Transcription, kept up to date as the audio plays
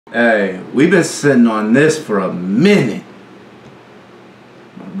Hey, we've been sitting on this for a minute.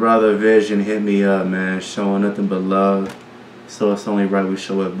 My brother Vision hit me up, man, showing nothing but love. So it's only right we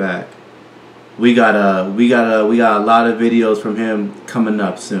show it back. We got a lot of videos from him coming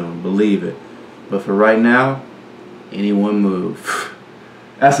up soon, believe it. But for right now, Anyone Move.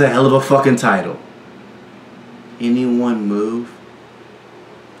 That's a hell of a fucking title. Anyone Move?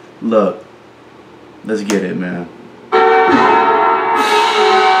 Look, let's get it, man.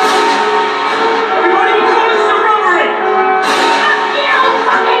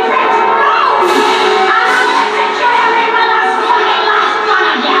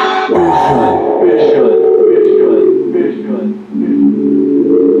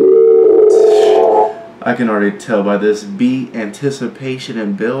 I can already tell by this beat, anticipation,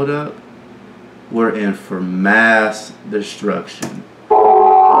 and build-up, we're in for mass destruction.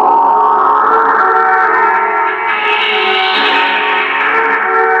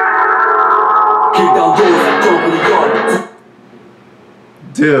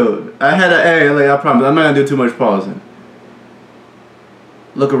 Dude, I had a, hey, like, I promise, I'm not gonna do too much pausing.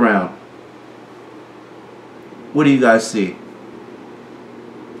 Look around. What do you guys see?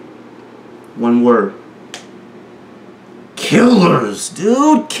 One word. Killers,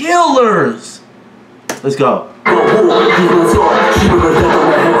 dude, killers. Let's go.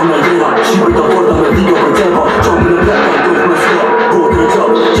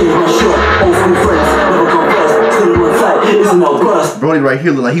 Brody right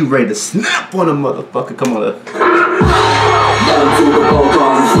here look like he ready to snap on a motherfucker. Come on up.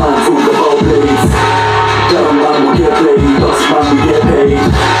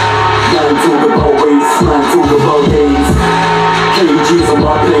 KG's on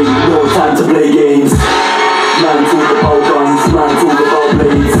my plate, no time to play games. Man talk about guns, man talk about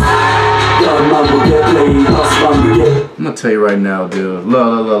blades. Young man will get played, us man will get. I'm gonna tell you right now, dude.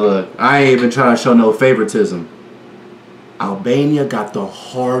 Look. I ain't even trying to show no favoritism. Albania got the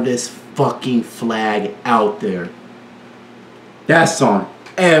hardest fucking flag out there. That's on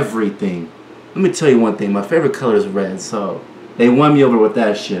everything. Let me tell you one thing. My favorite color is red, so they won me over with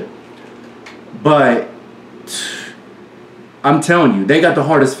that shit. But I'm telling you, they got the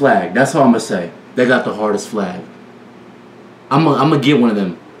hardest flag. That's all I'm gonna say. They got the hardest flag. I'm gonna get one of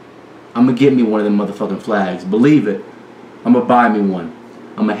them. I'm gonna get me one of them motherfucking flags. Believe it. I'm gonna buy me one.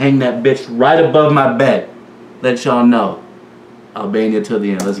 I'm gonna hang that bitch right above my bed. Let y'all know. Albania to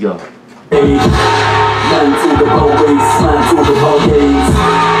the end. Let's go. Man talk about waste, man talk about games.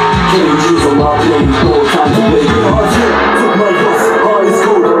 KG's on my plate, no time to play. Took my loss, heart is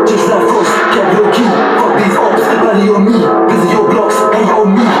cold, just like frost. Kept your key, fuck these ops, money on me. Visit your blocks, ain't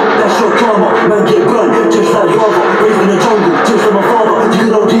on me. That's your karma, man get burned, just like lava. Raised in the jungle, just like my father. You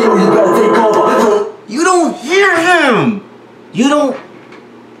can OD or you better take cover. You don't hear him.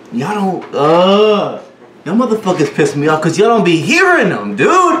 Y'all motherfuckers piss me off because y'all don't be hearing them,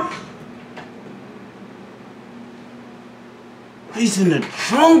 dude. He's in the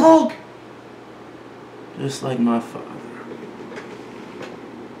jungle, just like my father.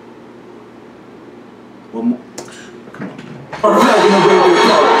 One more. Come on, man. I'm flagging away the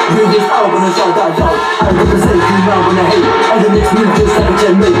cloud. Bring this out when I shout that out. I represent you now when I hate. And the next move just like a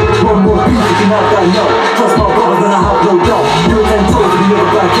jet mate. One more beat, you can have that now. Trust my brother, then I have no doubt. You're 10 toes, you never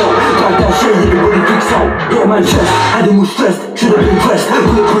back out. Back that shit, you can really fix out. Get my chest, had him with stress. Should've been pressed,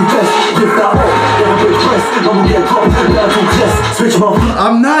 bulletproof vest. Lift that up, get a bit pressed. I'm gonna get dropped, battle chest. Switch my feet.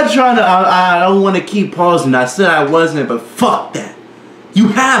 I'm not trying to, I don't want to keep pausing. I said I wasn't, but fuck that. You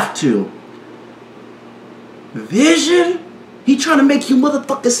have to. Vision? He trying to make you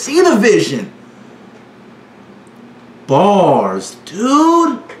motherfuckers see the vision. Bars,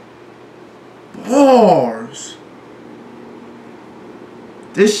 dude. Bars.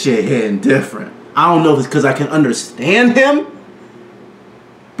 This shit hitting different. I don't know if it's because I can understand him,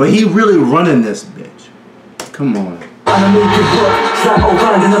 but he really running this bitch. Come on. I'ma make it work, slap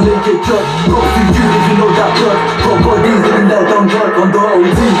around and I make it jerk. Go through you if you know that work. Got bodies living there, don't work on the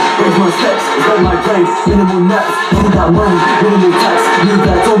OT. Raise my steps, it's like my brains. Minimal naps, do that money, minimal tax. Move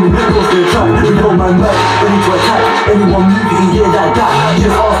that on me, close the track. We know my murk, ready to attack. Anyone move, you can hear that gap.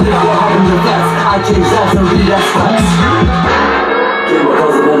 Just ask me what happened to flats. I change that and read that facts. Get my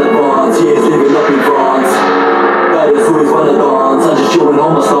cousin in advance, yeah, it's living up in France. That is always wanna dance, I'm just showing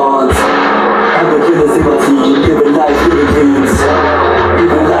all my stance. I'm the killers in my team, living life, living dreams.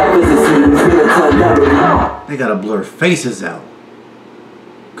 Living life as it seems, living time never. They gotta blur faces out.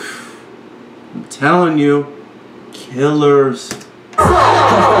 I'm telling you, killers.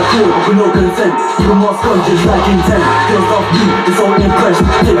 With no consent, even more sponges like intent. Girls off you, it's all impressed.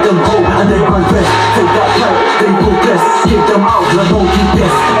 Take them home and they undress. Take that pride, they progress. Get them out, like no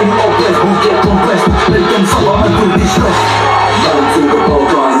GPS.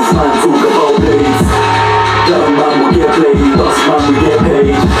 man, we get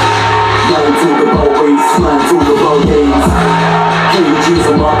paid. Man talk about weights, man talk about games. KG's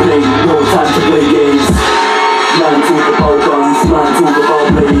on my plate, no time to play games. Man talk about guns, man talk about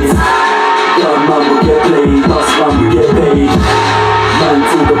blades. Gun man we get played, dust man we get paid. Man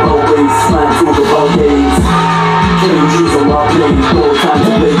talk about weights, man talk about games. KG's on my plate, no time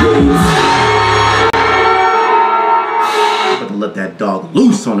to play games. I'm about to let that dog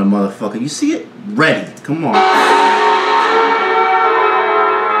loose on the motherfucker. You see it? Ready. Come on.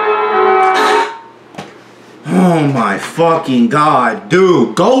 Oh my fucking God,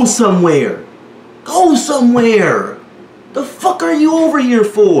 dude. Go somewhere. Go somewhere. The fuck are you over here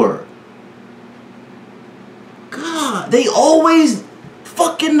for? God, they always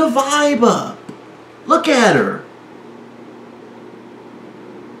fucking the vibe up. Look at her.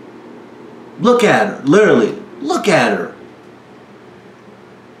 Look at her. Literally. Look at her.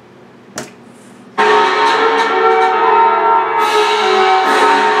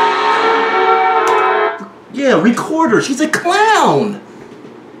 Yeah, record her. She's a clown.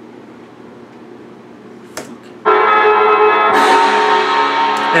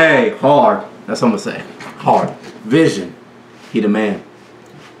 Hey, hard. That's what I'm gonna say. Hard. Vision. He the man.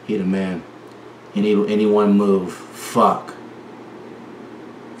 He the man. Any one move. Fuck.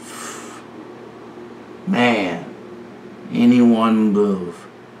 Man. Any one move.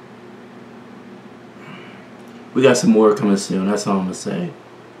 We got some more coming soon. That's all I'm gonna say.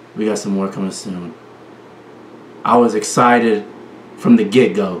 We got some more coming soon. I was excited from the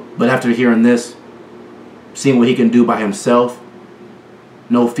get-go, but after hearing this, seeing what he can do by himself,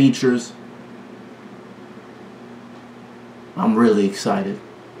 no features, I'm really excited.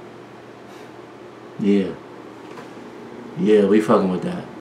 Yeah. Yeah, we fucking with that.